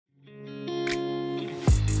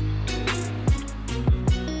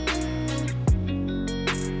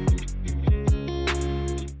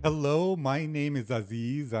Hello, my name is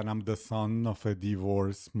Aziz, and I'm the son of a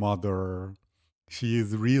divorced mother. She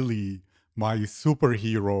is really my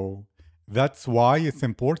superhero. That's why it's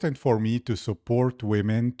important for me to support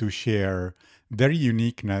women to share their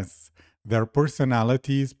uniqueness, their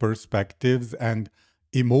personalities, perspectives, and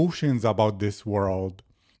emotions about this world.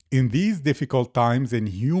 In these difficult times in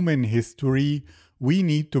human history, we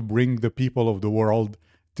need to bring the people of the world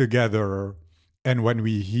together. And when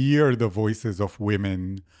we hear the voices of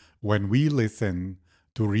women, when we listen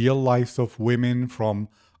to real lives of women from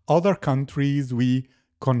other countries, we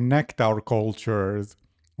connect our cultures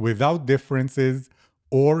without differences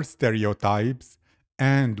or stereotypes,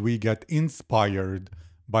 and we get inspired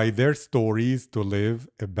by their stories to live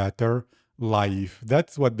a better life.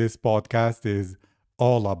 That's what this podcast is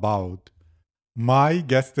all about. My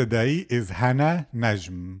guest today is Hana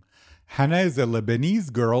Najm. Hana is a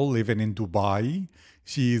Lebanese girl living in Dubai.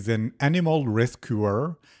 She is an animal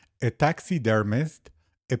rescuer, a taxidermist,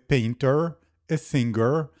 a painter, a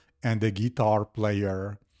singer, and a guitar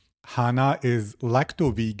player. Hana is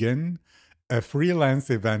lacto vegan, a freelance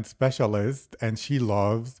event specialist, and she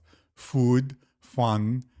loves food,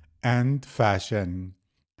 fun, and fashion.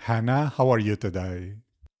 Hana, how are you today?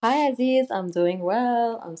 Hi Aziz, I'm doing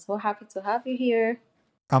well. I'm so happy to have you here.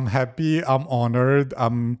 I'm happy, I'm honored,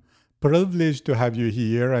 I'm privileged to have you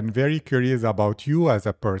here and very curious about you as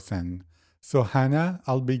a person. So, Hannah,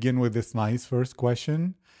 I'll begin with this nice first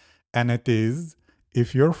question. And it is,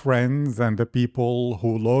 if your friends and the people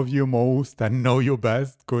who love you most and know you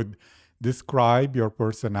best could describe your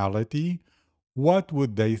personality, what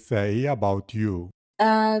would they say about you?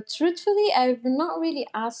 Truthfully, I've not really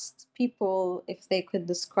asked people if they could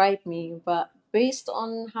describe me, but based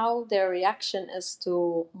on how their reaction is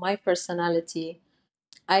to my personality,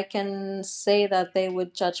 I can say that they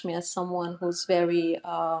would judge me as someone who's very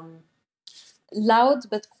loud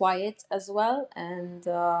but quiet as well, and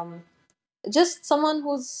just someone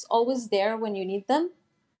who's always there when you need them.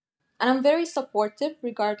 And I'm very supportive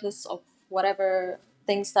regardless of whatever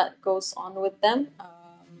things that goes on with them.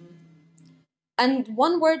 And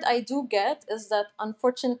one word I do get is that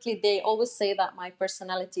unfortunately they always say that my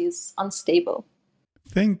personality is unstable.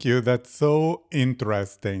 Thank you. That's so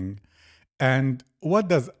interesting. And what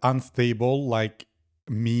does unstable like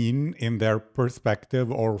mean in their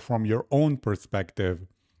perspective or from your own perspective?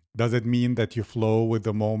 Does it mean that you flow with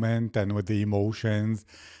the moment and with the emotions?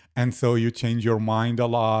 And so you change your mind a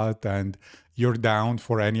lot and you're down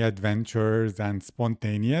for any adventures and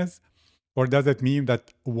spontaneous? Or does it mean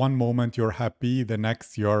that one moment you're happy, the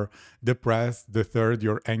next you're depressed, the third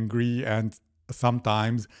you're angry, and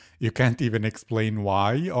sometimes you can't even explain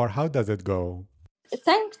why? Or how does it go?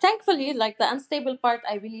 Thankfully, like the unstable part,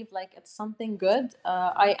 I believe like it's something good.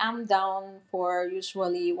 I am down for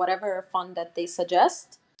usually whatever fun that they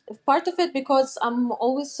suggest. Part of it because I'm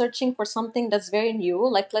always searching for something that's very new.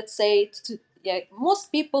 Like let's say, yeah,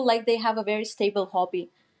 most people like they have a very stable hobby.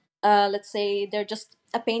 Let's say they're just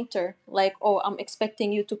a painter. Like, oh, I'm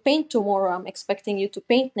expecting you to paint tomorrow. I'm expecting you to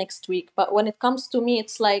paint next week. But when it comes to me,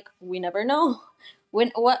 it's like we never know.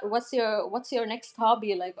 When what's your next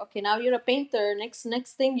hobby? Like, okay, now you're a painter.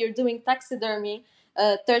 Next thing you're doing taxidermy.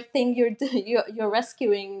 Third thing you're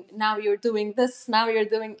rescuing. Now you're doing this. Now you're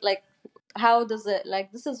doing like how does it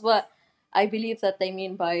like this is what I believe that they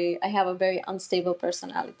mean by I have a very unstable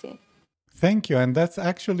personality. Thank you. And that's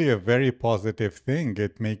actually a very positive thing.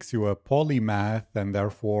 It makes you a polymath, and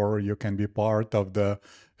therefore you can be part of the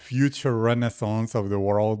future renaissance of the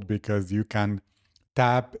world because you can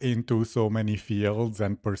tap into so many fields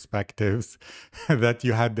and perspectives that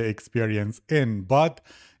you had the experience in. But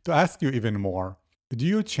to ask you even more, do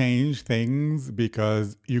you change things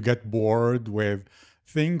because you get bored with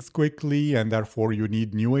things quickly and therefore you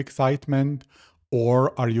need new excitement?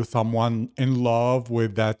 Or are you someone in love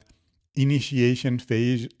with that initiation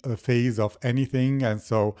phase of anything, and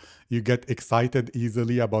so you get excited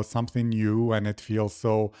easily about something new and it feels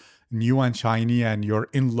so new and shiny and you're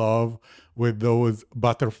in love with those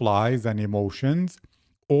butterflies and emotions?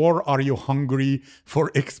 Or are you hungry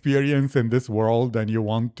for experience in this world and you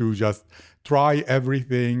want to just try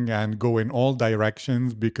everything and go in all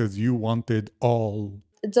directions because you want it all?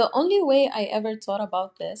 The only way I ever thought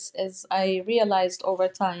about this is I realized over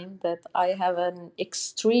time that I have an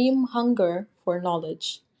extreme hunger for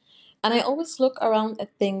knowledge. And I always look around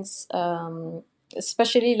at things,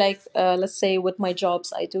 especially like, let's say, with my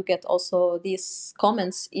jobs, I do get also these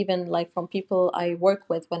comments, even like from people I work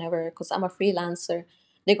with whenever, because I'm a freelancer.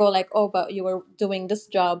 They go like, oh, but you were doing this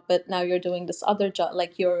job, but now you're doing this other job.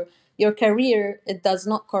 Like your career, it does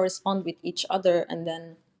not correspond with each other. And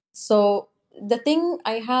then so the thing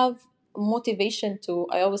I have motivation to,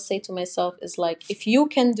 I always say to myself, is like, if you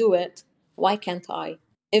can do it, why can't I?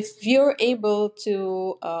 If you're able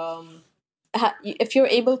to if you're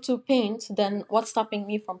able to paint, then what's stopping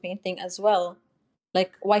me from painting as well?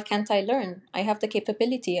 Like, why can't I learn? I have the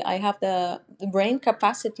capability, I have the brain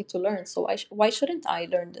capacity to learn, so why shouldn't I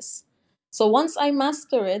learn this? So once I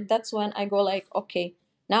master it, that's when I go like, okay,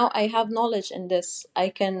 now I have knowledge in this.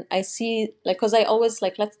 I see, like, because I always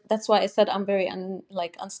like, that's why I said I'm very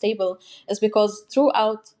like unstable, is because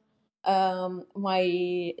throughout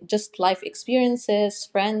my just life experiences,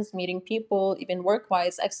 friends, meeting people, even work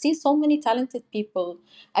wise, I've seen so many talented people.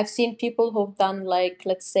 I've seen people who've done, like,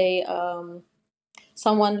 let's say,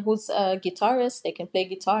 someone who's a guitarist, they can play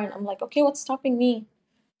guitar, and I'm like, okay, what's stopping me?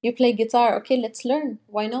 You play guitar, okay, let's learn.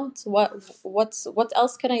 Why not? What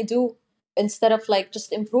else can I do instead of like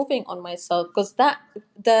just improving on myself? Because that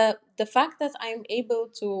the fact that I'm able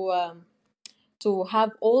to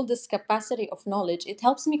have all this capacity of knowledge, it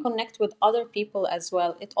helps me connect with other people as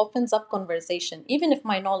well. It opens up conversation. Even if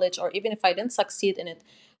my knowledge, or even if I didn't succeed in it,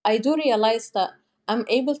 I do realize that I'm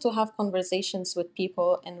able to have conversations with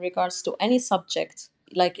people in regards to any subject.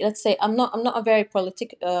 Like, let's say, I'm not a very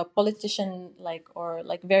politician, like, or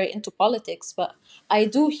like very into politics, but I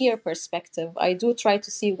do hear perspective. I do try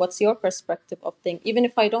to see what's your perspective of thing. Even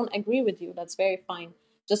if I don't agree with you, that's very fine.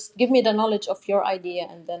 Just give me the knowledge of your idea,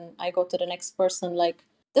 and then I go to the next person, like,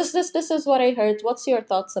 this is what I heard, what's your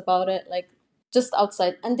thoughts about it? Like, just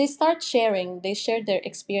outside, and they start sharing, they share their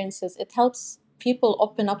experiences. It helps people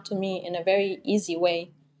open up to me in a very easy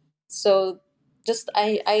way. So just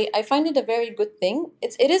I find it a very good thing.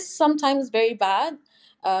 It is sometimes very bad,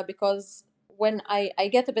 because when I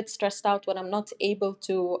get a bit stressed out when I'm not able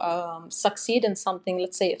to succeed in something.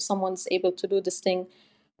 Let's say if someone's able to do this thing,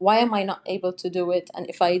 why am I not able to do it? And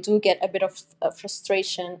if I do get a bit of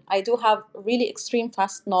frustration, I do have really extreme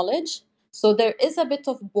fast knowledge. So there is a bit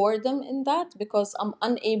of boredom in that, because I'm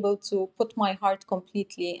unable to put my heart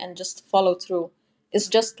completely and just follow through. It's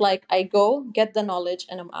just like I go get the knowledge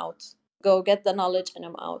and I'm out. Go get the knowledge and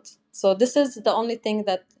I'm out. So this is the only thing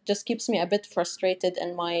that just keeps me a bit frustrated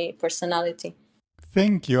in my personality.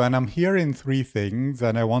 Thank you. And I'm hearing three things,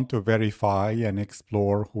 and I want to verify and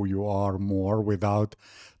explore who you are more without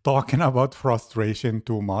talking about frustration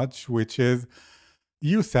too much, which is,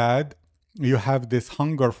 you said you have this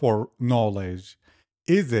hunger for knowledge.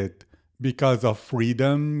 Is it because of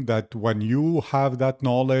freedom that when you have that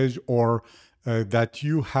knowledge, or that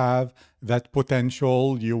you have that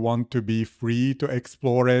potential, you want to be free to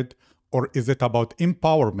explore it? Or is it about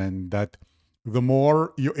empowerment, that the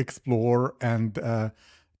more you explore and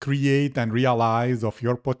create and realize of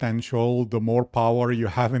your potential, the more power you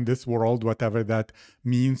have in this world, whatever that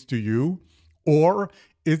means to you? Or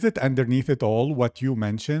is it underneath it all what you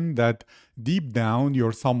mentioned, that deep down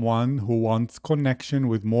you're someone who wants connection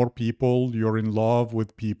with more people, you're in love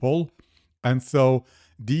with people, and so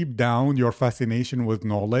deep down your fascination with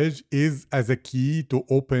knowledge is as a key to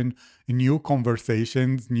open new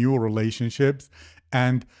conversations, new relationships,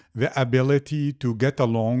 and the ability to get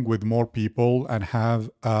along with more people and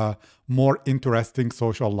have a more interesting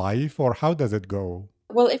social life? Or how does it go?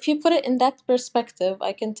 Well, if you put it in that perspective,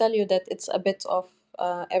 I can tell you that it's a bit of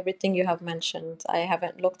everything you have mentioned. I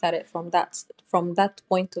haven't looked at it from that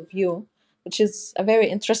point of view, which is a very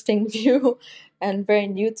interesting view and very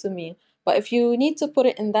new to me. But if you need to put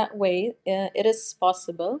it in that way, it is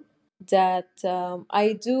possible that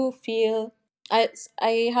I do feel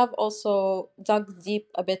I have also dug deep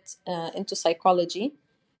a bit into psychology,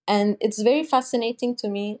 and it's very fascinating to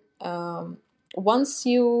me. Once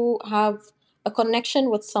you have a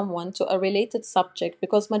connection with someone to a related subject,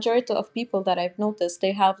 because majority of people that I've noticed,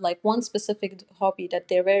 they have like one specific hobby that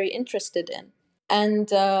they're very interested in, and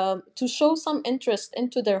to show some interest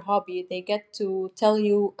into their hobby, they get to tell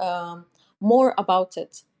you more about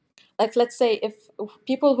it. Like, let's say if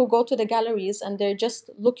people who go to the galleries and they're just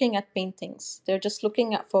looking at paintings, they're just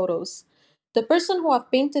looking at photos, the person who have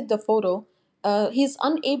painted the photo, he's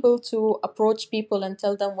unable to approach people and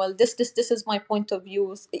tell them, well, this is my point of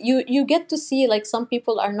view. You get to see, like, some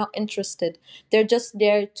people are not interested. They're just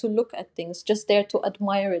there to look at things, just there to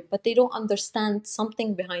admire it, but they don't understand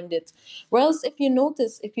something behind it. Whereas if you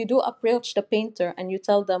notice, if you do approach the painter and you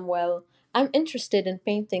tell them, well, I'm interested in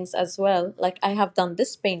paintings as well, like I have done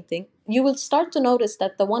this painting, you will start to notice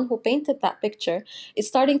that the one who painted that picture is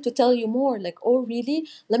starting to tell you more, like, oh, really?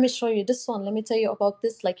 Let me show you this one. Let me tell you about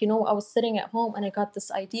this. Like, I was sitting at home and I got this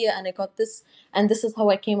idea and I got this, and this is how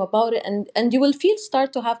I came about it. And you will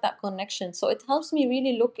start to have that connection. So it helps me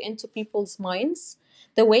really look into people's minds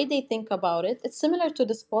the way they think about it, it's similar to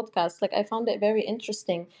this podcast. Like I found it very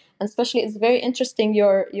interesting, and especially it's very interesting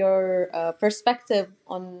your perspective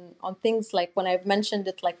on things, like when I've mentioned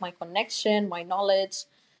it, like my connection, my knowledge.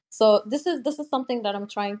 So this is something that I'm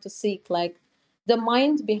trying to seek, like the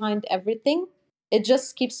mind behind everything. It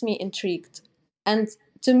just keeps me intrigued, and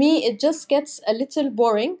to me it just gets a little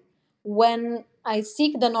boring when I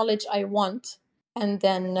seek the knowledge I want, and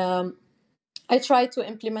then I try to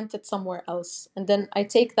implement it somewhere else. And then I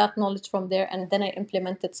take that knowledge from there and then I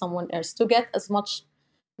implement it somewhere else to get as much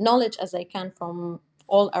knowledge as I can from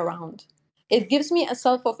all around. It gives me a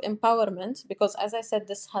self of empowerment because, as I said,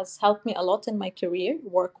 this has helped me a lot in my career,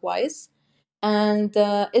 work wise. And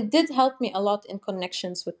it did help me a lot in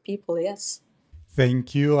connections with people, yes.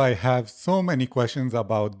 Thank you. I have so many questions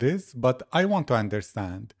about this, but I want to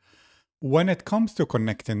understand. When it comes to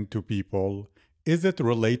connecting to people, is it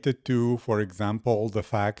related to, for example, the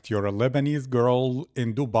fact you're a Lebanese girl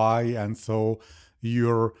in Dubai and so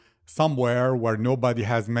you're somewhere where nobody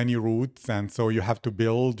has many roots and so you have to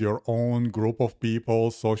build your own group of people,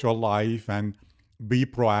 social life, and be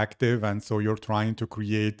proactive, and so you're trying to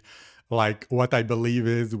create, like, what I believe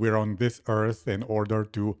is we're on this earth in order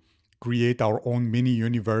to create our own mini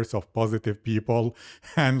universe of positive people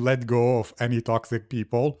and let go of any toxic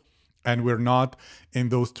people. And we're not in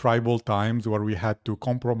those tribal times where we had to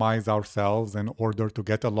compromise ourselves in order to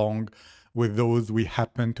get along with those we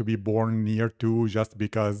happen to be born near to, just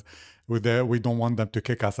because we don't want them to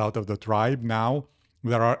kick us out of the tribe. Now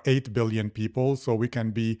there are 8 billion people, so we can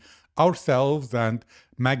be ourselves and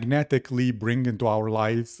magnetically bring into our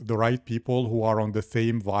lives the right people who are on the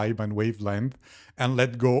same vibe and wavelength, and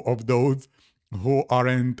let go of those who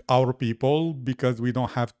aren't our people, because we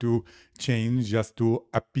don't have to change just to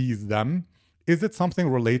appease them. Is it something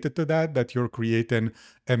related to that, that you're creating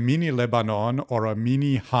a mini Lebanon or a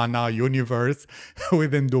mini Hana universe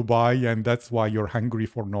within Dubai, and that's why you're hungry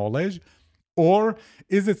for knowledge? Or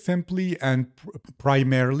is it simply and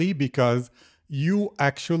primarily because you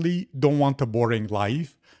actually don't want a boring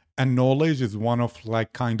life, and knowledge is one of,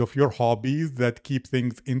 like, kind of your hobbies that keep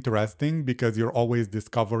things interesting because you're always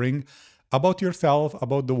discovering about yourself,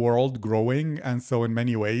 about the world, growing, and so in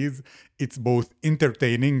many ways it's both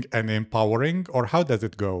entertaining and empowering? Or how does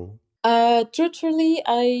it go? Truthfully,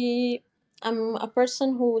 I'm a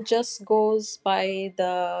person who just goes by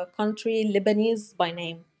the country Lebanese by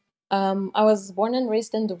name. I was born and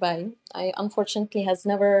raised in Dubai. I unfortunately has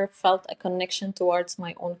never felt a connection towards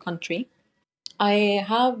my own country. I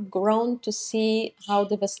have grown to see how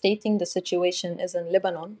devastating the situation is in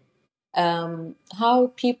Lebanon.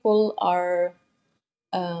 How people are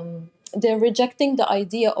they're rejecting the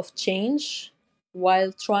idea of change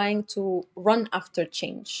while trying to run after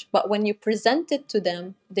change. But when you present it to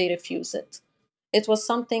them, they refuse it. It was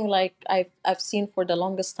something like I've seen for the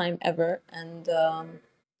longest time ever, and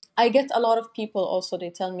I get a lot of people also, they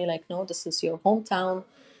tell me, like, no, this is your hometown,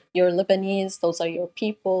 you're Lebanese, those are your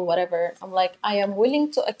people, whatever. I'm like, I am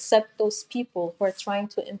willing to accept those people who are trying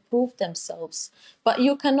to improve themselves. But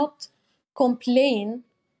you cannot complain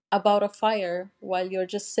about a fire while you're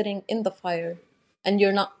just sitting in the fire and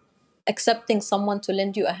you're not accepting someone to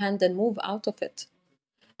lend you a hand and move out of it.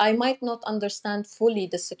 I might not understand fully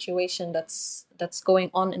the situation that's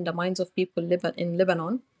going on in the minds of people in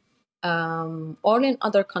Lebanon, or in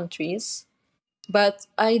other countries. But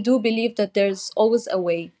I do believe that there's always a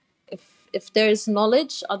way. If there is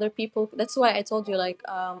knowledge, other people. That's why I told you, like,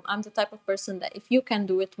 I'm the type of person that if you can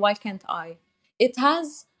do it, why can't I? It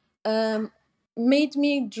has um, made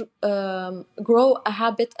me grow a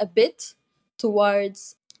habit a bit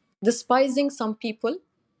towards despising some people.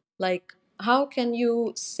 Like, how can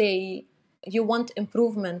you say you want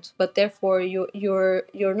improvement, but therefore you're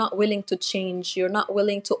not willing to change, you're not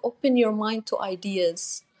willing to open your mind to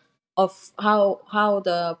ideas of how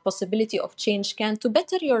the possibility of change can to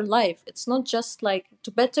better your life. It's not just like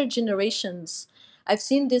to better generations. I've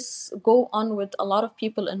seen this go on with a lot of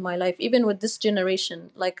people in my life, even with this generation.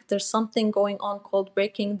 Like, there's something going on called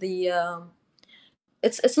breaking the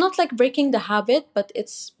it's not like breaking the habit, but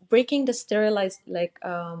it's breaking the sterilized, like,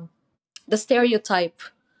 the stereotype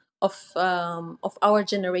of our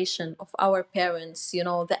generation, of our parents. You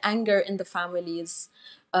know, the anger in the families,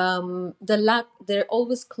 the lack. They're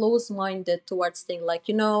always close-minded towards things, like,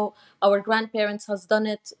 our grandparents has done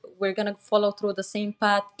it. We're gonna follow through the same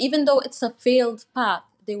path, even though it's a failed path.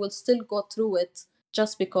 They will still go through it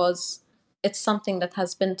just because it's something that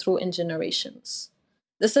has been through in generations.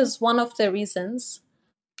 This is one of the reasons.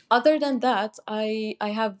 Other than that, I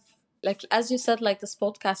have, like, as you said, like, this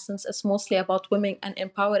podcast, since it's mostly about women and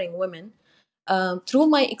empowering women, through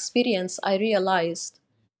my experience I realized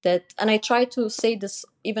that, and I try to say this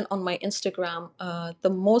even on my Instagram, the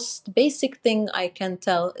most basic thing I can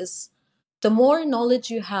tell is the more knowledge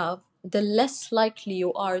you have, the less likely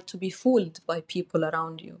you are to be fooled by people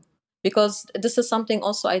around you. Because this is something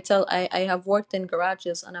also I tell, I have worked in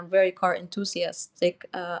garages and I'm very car enthusiastic.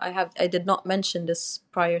 I did not mention this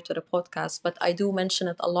prior to the podcast, but I do mention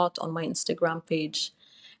it a lot on my Instagram page.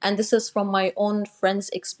 And this is from my own friends'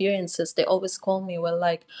 experiences. They always call me, well,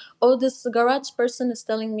 like, oh, this garage person is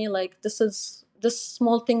telling me like this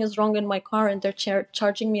small thing is wrong in my car, and they're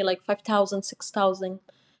charging me like 5,000, 6,000.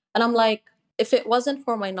 And I'm like, if it wasn't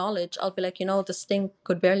for my knowledge, I'll be like, this thing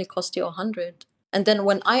could barely cost you 100. And then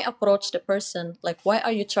when I approach the person, like, why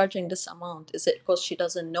are you charging this amount? Is it because she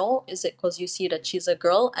doesn't know? Is it because you see that she's a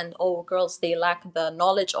girl and, oh, girls, they lack the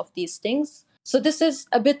knowledge of these things? So this is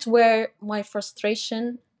a bit where my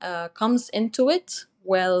frustration comes into it.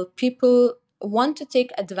 Well, people want to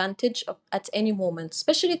take advantage of at any moment,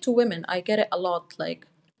 especially to women. I get it a lot. Like,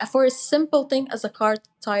 for a simple thing as a car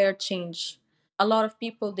tire change, a lot of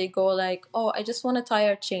people, they go like, oh, I just want a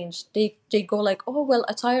tire change. They go like, oh, well,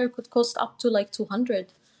 a tire could cost up to like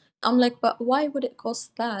 200. I'm like, but why would it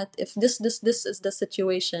cost that if this is the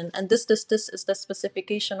situation, and this is the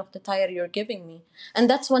specification of the tire you're giving me? And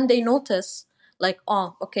that's when they notice, like,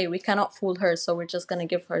 oh, okay, we cannot fool her, so we're just gonna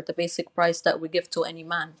give her the basic price that we give to any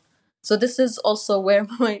man. So this is also where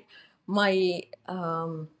my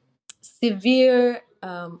severe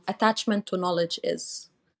attachment to knowledge is.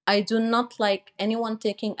 I do not like anyone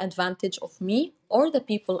taking advantage of me or the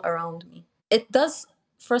people around me. It does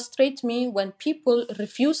frustrate me when people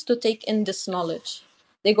refuse to take in this knowledge.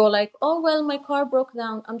 They go like, "Oh well, my car broke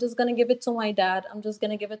down. I'm just gonna give it to my dad. I'm just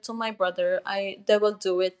gonna give it to my brother. They will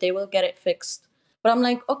do it. They will get it fixed." But I'm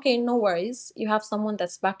like, "Okay, no worries. You have someone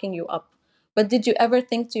that's backing you up." But did you ever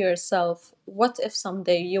think to yourself, what if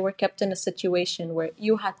someday you were kept in a situation where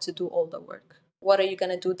you had to do all the work? What are you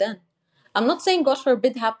gonna do then? I'm not saying God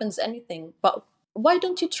forbid happens anything, but why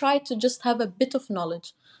don't you try to just have a bit of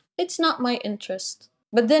knowledge? It's not my interest.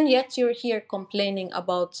 But then yet you're here complaining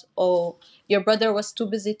about, oh, your brother was too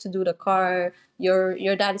busy to do the car,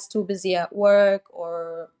 your dad is too busy at work,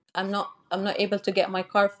 or I'm not able to get my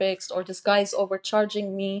car fixed, or this guy's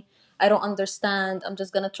overcharging me. I don't understand. I'm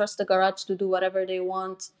just gonna trust the garage to do whatever they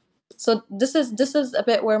want. So this is a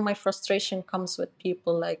bit where my frustration comes with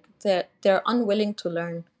people, like they're unwilling to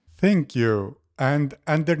learn. Thank you. And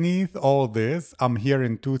underneath all this, I'm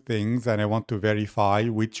hearing two things, and I want to verify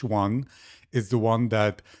which one is the one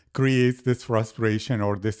that creates this frustration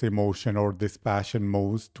or this emotion or this passion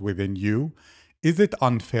most within you. Is it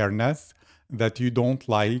unfairness that you don't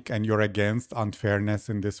like and you're against unfairness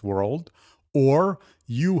in this world? Or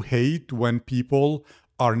you hate when people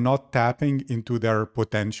are not tapping into their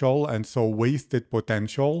potential, and so wasted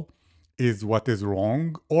potential is what is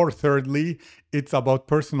wrong. Or thirdly, it's about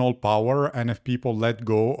personal power, and if people let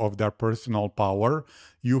go of their personal power,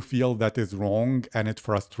 you feel that is wrong and it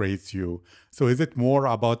frustrates you. So is it more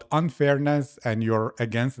about unfairness and you're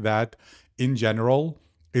against that in general?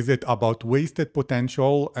 Is it about wasted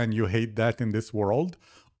potential and you hate that in this world?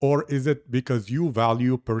 Or is it because you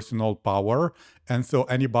value personal power, and so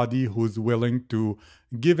anybody who's willing to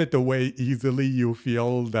give it away easily, you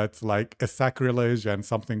feel that's like a sacrilege and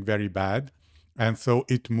something very bad, and so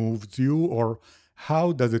it moves you? Or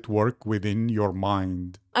how does it work within your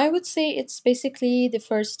mind? I would say it's basically the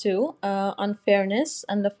first two, unfairness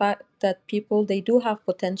and the fact that people, they do have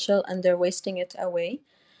potential and they're wasting it away.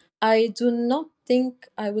 I do not think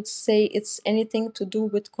I would say it's anything to do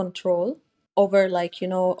with control over, like,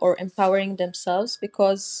 or empowering themselves,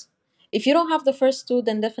 because if you don't have the first two,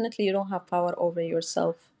 then definitely you don't have power over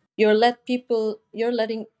yourself. You're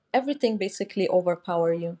letting everything basically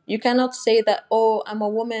overpower you. You cannot say that, oh, I'm a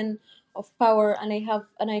woman of power and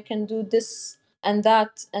I can do this and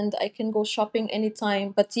that and I can go shopping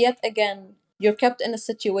anytime, but yet again, you're kept in a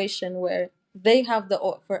situation where they have the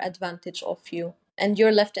over advantage of you, and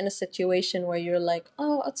you're left in a situation where you're like,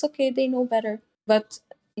 oh, it's okay, they know better. But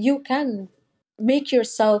you can make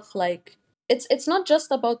yourself like, it's not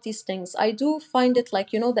just about these things. I do find it like,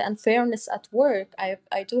 the unfairness at work.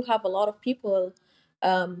 I do have a lot of people,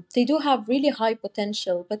 they do have really high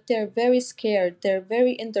potential, but they're very scared, they're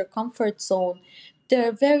very in their comfort zone,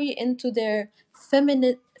 they're very into their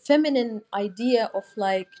feminine idea of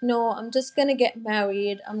like, no, I'm just gonna get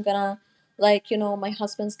married, I'm gonna, like, my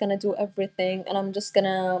husband's gonna do everything and I'm just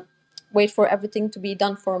gonna wait for everything to be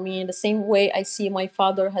done for me in the same way I see my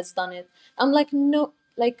father has done it. I'm like, no,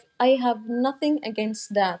 like, I have nothing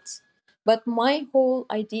against that, but my whole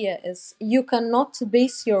idea is you cannot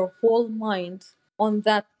base your whole mind on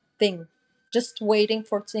that thing, just waiting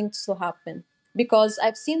for things to happen. because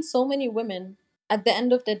I've seen so many women at the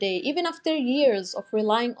end of the day, even after years of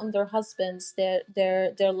relying on their husbands,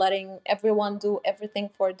 they're letting everyone do everything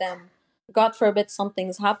for them. God forbid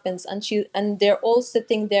something happens, and they're all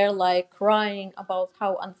sitting there like crying about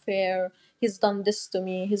how unfair he's done this to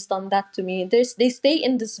me, he's done that to me. They stay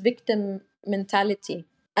in this victim mentality,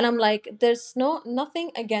 and I'm like, there's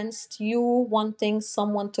nothing against you wanting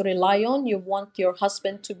someone to rely on. You want your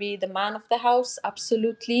husband to be the man of the house,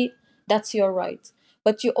 absolutely, that's your right.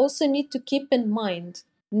 But you also need to keep in mind,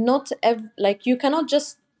 like you cannot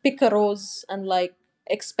just pick a rose and like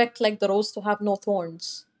expect like the rose to have no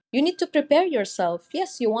thorns. You need to prepare yourself.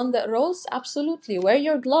 Yes, you want the rose, absolutely, wear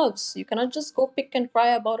your gloves. You cannot just go pick and cry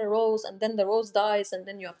about a rose and then the rose dies and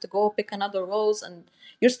then you have to go pick another rose, and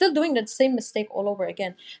you're still doing the same mistake all over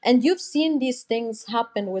again. And you've seen these things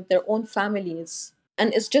happen with their own families,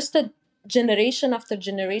 and it's just a generation after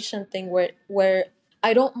generation thing where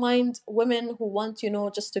I don't mind women who want,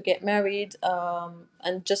 just to get married,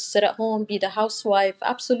 and just sit at home, be the housewife.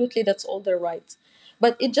 Absolutely, that's all their right.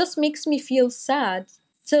 But it just makes me feel sad.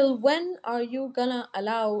 Till when are you gonna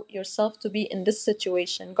allow yourself to be in this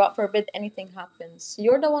situation? God forbid anything happens.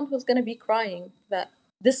 You're the one who's gonna be crying that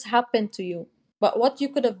this happened to you. But what you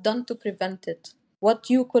could have done to prevent it, what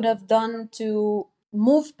you could have done to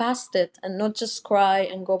move past it and not just cry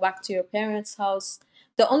and go back to your parents' house.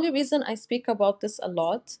 The only reason I speak about this a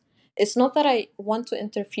lot is not that I want to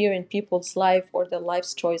interfere in people's life or their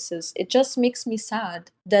life's choices. It just makes me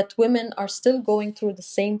sad that women are still going through the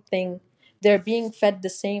same thing. They're being fed the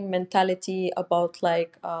same mentality about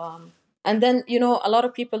like and then a lot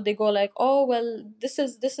of people they go like, oh well, this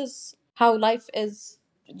is how life is.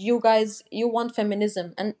 You guys, you want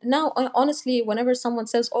feminism. And now honestly, whenever someone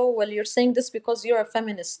says, oh well, you're saying this because you're a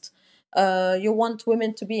feminist, you want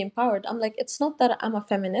women to be empowered, I'm like, it's not that I'm a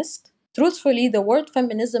feminist. Truthfully, the word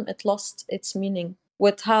feminism, it lost its meaning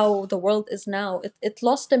with how the world is now. It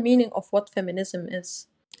lost the meaning of what feminism is.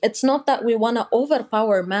 It's not that we want to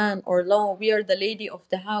overpower man or law, we are the lady of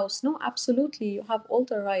the house. No, absolutely, you have all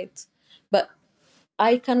the rights. But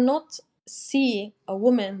I cannot see a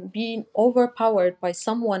woman being overpowered by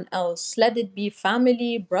someone else, let it be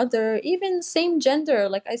family, brother, even same gender.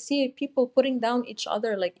 Like I see people putting down each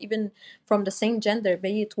other, like even from the same gender,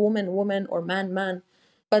 be it woman, woman, or man, man.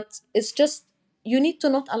 But it's just, you need to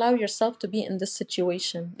not allow yourself to be in this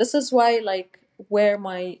situation. This is why, like, where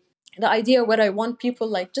my the idea where I want people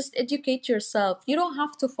like just educate yourself. You don't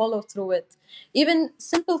have to follow through it. Even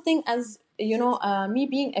simple thing as me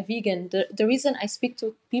being a vegan. The reason I speak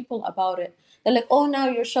to people about it, they're like, oh, now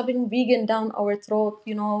you're shoving vegan down our throat.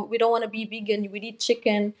 We don't want to be vegan. We need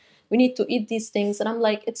chicken. We need to eat these things. And I'm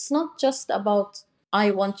like, it's not just about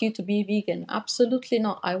I want you to be vegan. Absolutely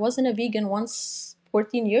not. I wasn't a vegan once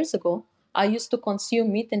 14 years ago. I used to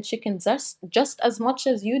consume meat and chicken just as much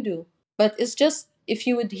as you do. But it's just, if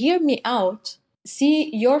you would hear me out, see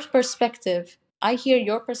your perspective, I hear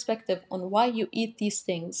your perspective on why you eat these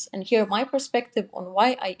things, and hear my perspective on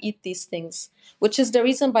why I eat these things, which is the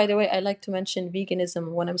reason, by the way, I like to mention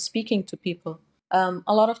veganism when I'm speaking to people. A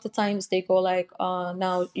lot of the times they go like,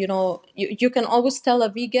 now, you can always tell a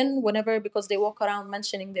vegan whenever, because they walk around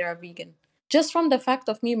mentioning they're a vegan. Just from the fact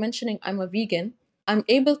of me mentioning I'm a vegan, I'm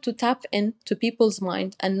able to tap into people's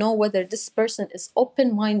mind and know whether this person is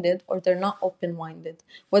open minded or they're not open minded,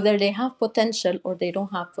 whether they have potential or they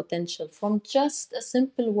don't have potential, from just a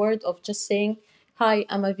simple word of just saying, hi,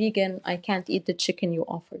 I'm a vegan, I can't eat the chicken you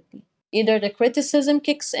offered me. Either the criticism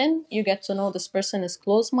kicks in, you get to know this person is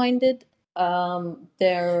close minded,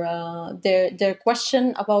 their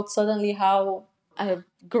question about suddenly how a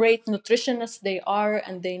great nutritionist they are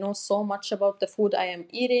and they know so much about the food I am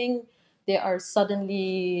eating. They are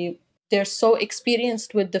suddenly, they're so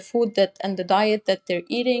experienced with the food that and the diet that they're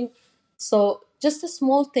eating. So just the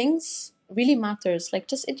small things really matters. Like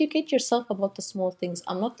just educate yourself about the small things.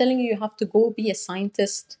 I'm not telling you you have to go be a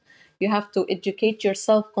scientist. You have to educate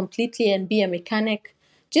yourself completely and be a mechanic.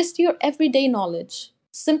 Just your everyday knowledge.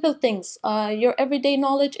 Simple things. Your everyday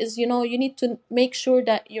knowledge is, you need to make sure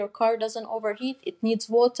that your car doesn't overheat. It needs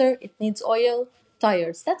water, it needs oil,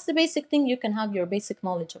 tires. That's the basic thing you can have your basic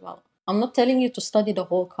knowledge about. I'm not telling you to study the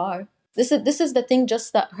whole car. This is the thing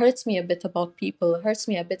just that hurts me a bit about people, hurts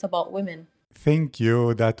me a bit about women. Thank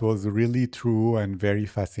you. That was really true and very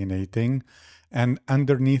fascinating. And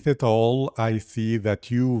underneath it all, I see that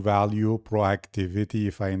you value proactivity,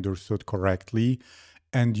 if I understood correctly,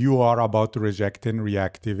 and you are about rejecting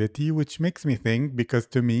reactivity, which makes me think, because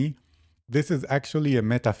to me, this is actually a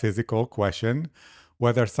metaphysical question,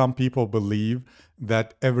 whether some people believe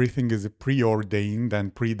that everything is preordained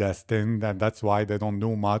and predestined, and that's why they don't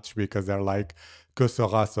do much because they're like que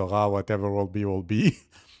sera, whatever will be.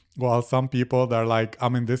 While some people, they're like,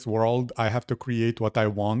 I'm in this world, I have to create what I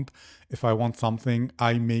want. If I want something,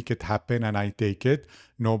 I make it happen and I take it.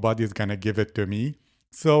 Nobody's gonna give it to me.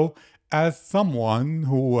 So, as someone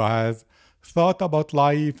who has thought about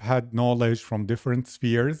life, had knowledge from different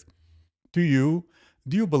spheres, to you,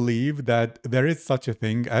 do you believe that there is such a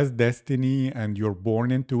thing as destiny and you're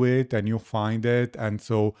born into it and you find it and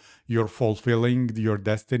so you're fulfilling your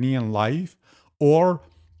destiny in life? Or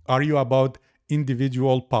are you about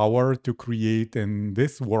individual power to create in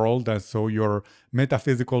this world? And so your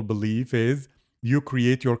metaphysical belief is you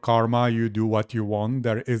create your karma, you do what you want.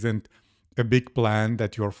 There isn't a big plan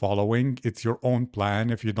that you're following. It's your own plan.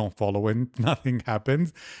 If you don't follow it, nothing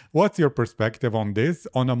happens. What's your perspective on this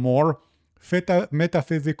on a more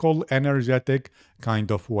metaphysical, energetic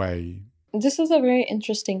kind of way? This is a very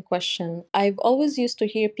interesting question. I've always used to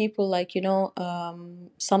hear people like,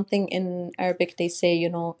 something in Arabic they say,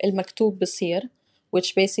 il maktub bisir,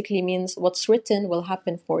 which basically means what's written will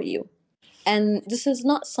happen for you. And this is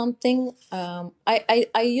not something I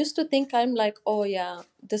used to think. I'm like, oh yeah,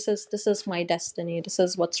 this is my destiny. This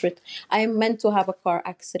is what's written. I'm meant to have a car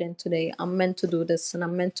accident today. I'm meant to do this and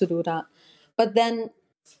I'm meant to do that. But then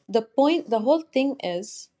the whole thing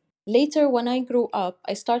is, later when I grew up,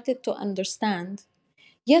 I started to understand,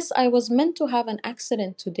 yes, I was meant to have an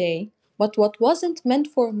accident today, but what wasn't meant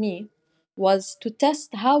for me was to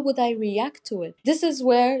test how would I react to it. This is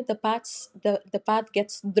where the path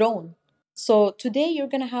gets drawn. So today you're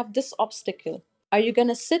gonna have this obstacle. Are you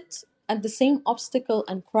gonna sit at the same obstacle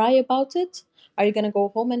and cry about it? Are you gonna go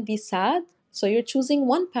home and be sad? So you're choosing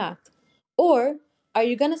one path. Or are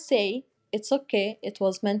you gonna say, it's okay, it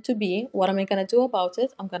was meant to be. What am I gonna do about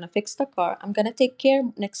it? I'm gonna fix the car. I'm gonna take care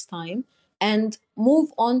next time and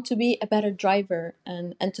move on to be a better driver,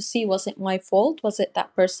 and to see, was it my fault, was it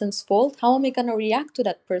that person's fault, how am I going to react to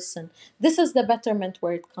that person. This is the betterment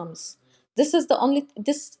where it comes. This is the only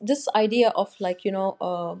this idea of like,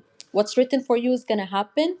 what's written for you is going to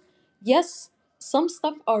happen. Yes, some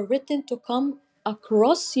stuff are written to come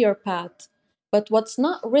across your path, but what's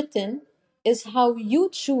not written is how you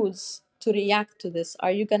choose to react to this.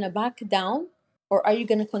 Are you going to back down, or are you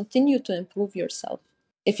going to continue to improve yourself?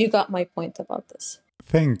 If you got my point about this.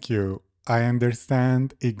 Thank you. I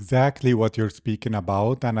understand exactly what you're speaking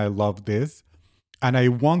about, and I love this. And I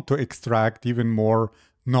want to extract even more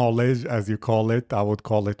knowledge, as you call it, I would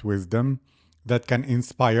call it wisdom, that can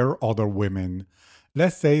inspire other women.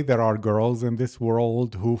 Let's say there are girls in this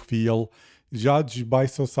world who feel judged by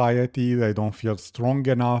society, they don't feel strong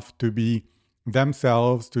enough to be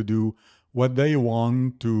themselves, to do what they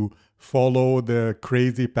want, to follow the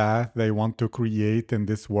crazy path they want to create in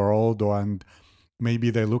this world. And maybe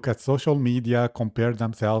they look at social media, compare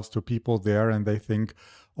themselves to people there, and they think,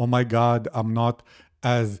 oh my God, I'm not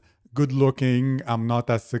as good looking, I'm not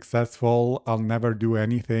as successful, I'll never do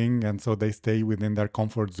anything. And so they stay within their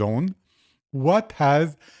comfort zone. What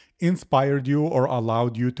has inspired you or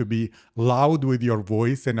allowed you to be loud with your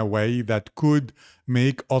voice in a way that could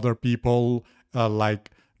make other people like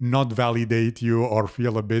not validate you or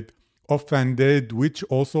feel a bit offended, which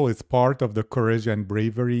also is part of the courage and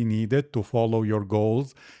bravery needed to follow your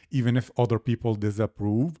goals, even if other people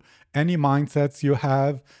disapprove? Any mindsets you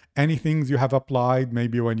have, any things you have applied,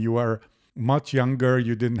 maybe when you were much younger,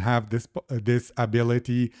 you didn't have this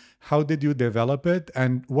ability. How did you develop it?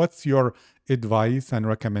 And what's your advice and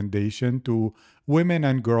recommendation to women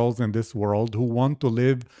and girls in this world who want to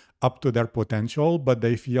live up to their potential, but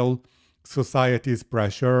they feel society's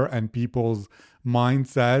pressure and people's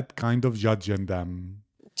mindset kind of judging them?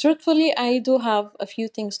 Truthfully, I do have a few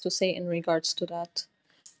things to say in regards to that.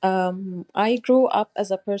 I grew up as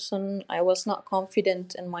a person, I was not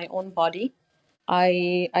confident in my own body.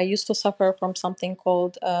 I used to suffer from something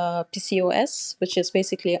called PCOS, which is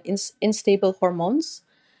basically unstable hormones,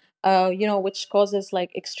 which causes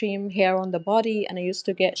like extreme hair on the body. And I used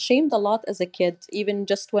to get shamed a lot as a kid, even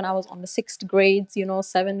just when I was on the sixth grade,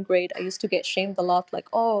 seventh grade. I used to get shamed a lot, like,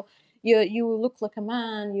 oh, you look like a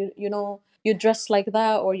man, you dress like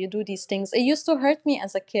that, or you do these things. It used to hurt me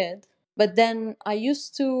as a kid. But then I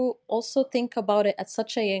used to also think about it at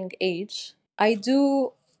such a young age. I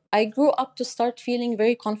grew up to start feeling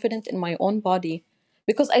very confident in my own body,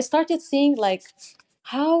 because I started seeing like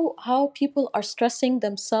how people are stressing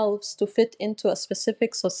themselves to fit into a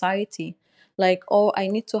specific society. Like, oh, I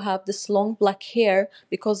need to have this long black hair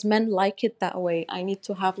because men like it that way. I need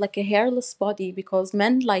to have like a hairless body because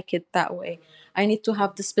men like it that way. I need to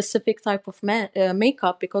have the specific type of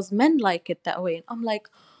makeup because men like it that way. And I'm like,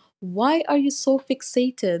 why are you so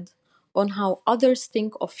fixated on how others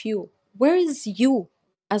think of you? Where is you?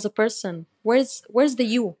 as a person? Where's the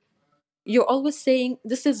you? You're always saying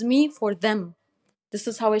this is me for them. This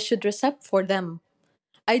is how I should recept for them.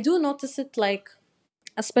 I do notice it, like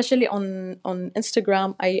especially on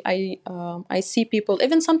Instagram. I see people.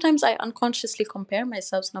 Even sometimes I unconsciously compare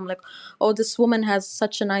myself, and I'm like, oh, this woman has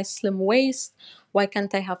such a nice slim waist. Why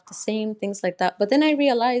can't I have the same things like that? But then I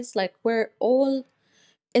realize, like, we're all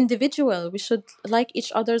individual. We should like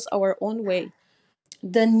each other's our own way.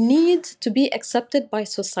 The need to be accepted by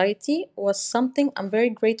society was something I'm very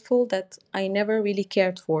grateful that I never really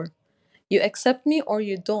cared for. You accept me or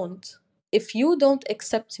you don't. If you don't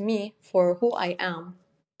accept me for who I am,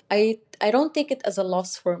 I don't take it as a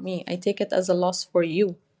loss for me. I take it as a loss for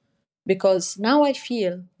you, because now I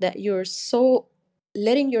feel that you're so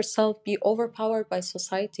letting yourself be overpowered by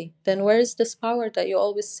society. Then where is this power that you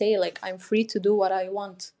always say, like, I'm free to do what I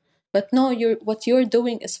want? But no, you're what you're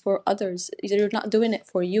doing is for others. You're not doing it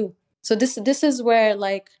for you. So this is where,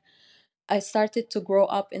 like, I started to grow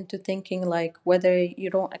up into thinking, like, whether you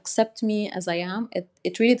don't accept me as I am,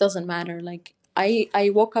 it really doesn't matter. Like, I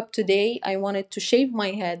woke up today, I wanted to shave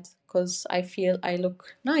my head because I feel I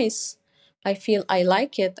look nice. I feel I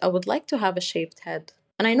like it. I would like to have a shaved head.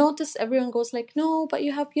 And I notice everyone goes like, no, but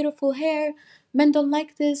you have beautiful hair. Men don't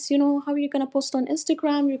like this. You know, how are you going to post on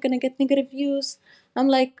Instagram? You're going to get negative views. I'm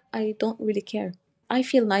like, I don't really care. I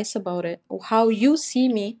feel nice about it. How you see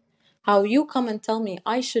me, how you come and tell me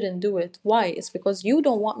I shouldn't do it. Why? It's because you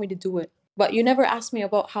don't want me to do it. But you never ask me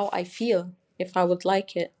about how I feel, if I would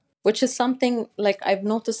like it, which is something like I've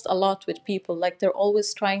noticed a lot with people. Like, they're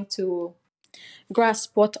always trying to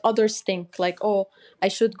grasp what others think. Like, oh, I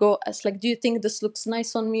should go as, like, do you think this looks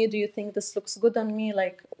nice on me? Do you think this looks good on me?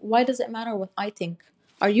 Like, why does it matter what I think?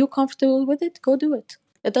 Are you comfortable with it? Go do it.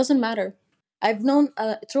 It doesn't matter. I've known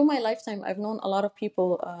through my lifetime, I've known a lot of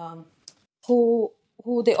people who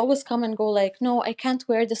they always come and go like, no, I can't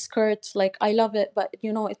wear the skirt, like, I love it, but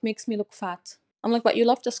you know, it makes me look fat. I'm like, but you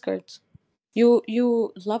love the skirt.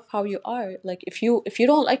 You love how you are. Like, if you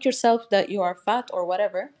don't like yourself that you are fat or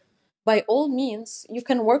whatever, by all means you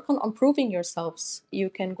can work on improving yourselves. You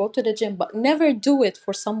can go to the gym, but never do it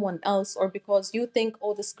for someone else, or because you think,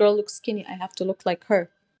 oh, this girl looks skinny, I have to look like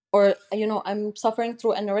her. Or, you know, I'm suffering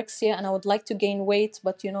through anorexia and I would like to gain weight,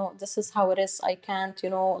 but you know, this is how it is, I can't, you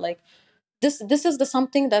know, like, this is the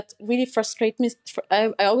something that really frustrates me.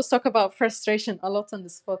 I always talk about frustration a lot on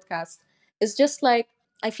this podcast. It's just like,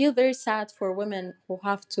 I feel very sad for women who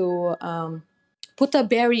have to put a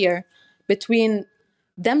barrier between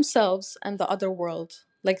themselves and the other world.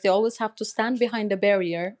 Like, they always have to stand behind a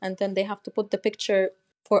barrier, and then they have to put the picture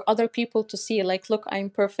for other people to see, like, look, I'm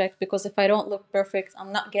perfect, because if I don't look perfect,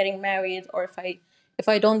 I'm not getting married. Or if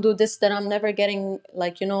I don't do this, then I'm never getting,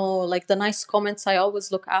 like, you know, like, the nice comments I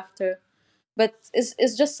always look after. But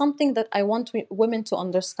it's just something that I want women to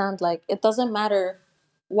understand. Like, it doesn't matter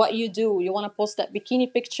what you do. You want to post that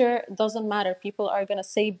bikini picture, it doesn't matter. People are going to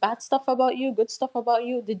say bad stuff about you, good stuff about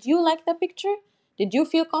you. Did you like the picture? Did you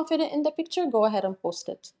feel confident in the picture? Go ahead and post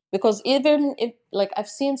it. Because even if, like, I've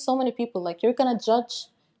seen so many people, like, you're going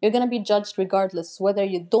to be judged regardless whether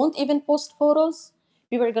you don't even post photos.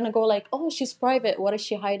 People are going to go like, oh, she's private, what is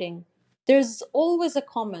she hiding? There's always a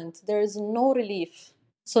comment. There is no relief.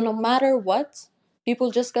 So no matter what,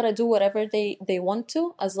 people just gotta do whatever they want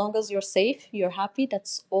to. As long as you're safe, you're happy,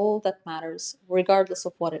 that's all that matters, regardless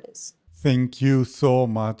of what it is. Thank you so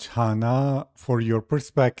much, Hannah, for your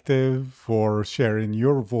perspective, for sharing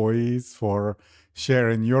your voice, for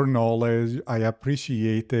sharing your knowledge. I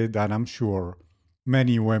appreciate it, and I'm sure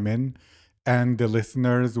many women and the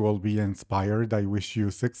listeners will be inspired. I wish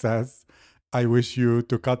you success. I wish you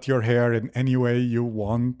to cut your hair in any way you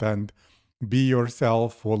want and be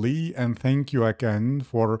yourself fully. And thank you again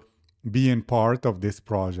for being part of this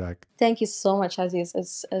project. Thank you so much, Aziz.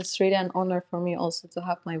 It's really an honor for me also to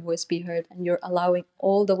have my voice be heard, and you're allowing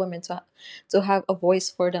all the women to have a voice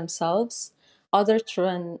for themselves, other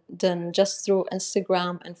than just through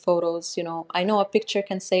Instagram and photos. You know, I know a picture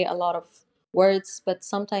can say a lot of words, but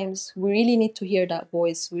sometimes we really need to hear that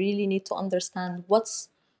voice. We really need to understand what's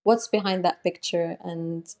behind that picture,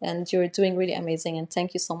 and you're doing really amazing. And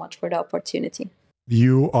thank you so much for the opportunity.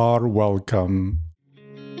 You are welcome.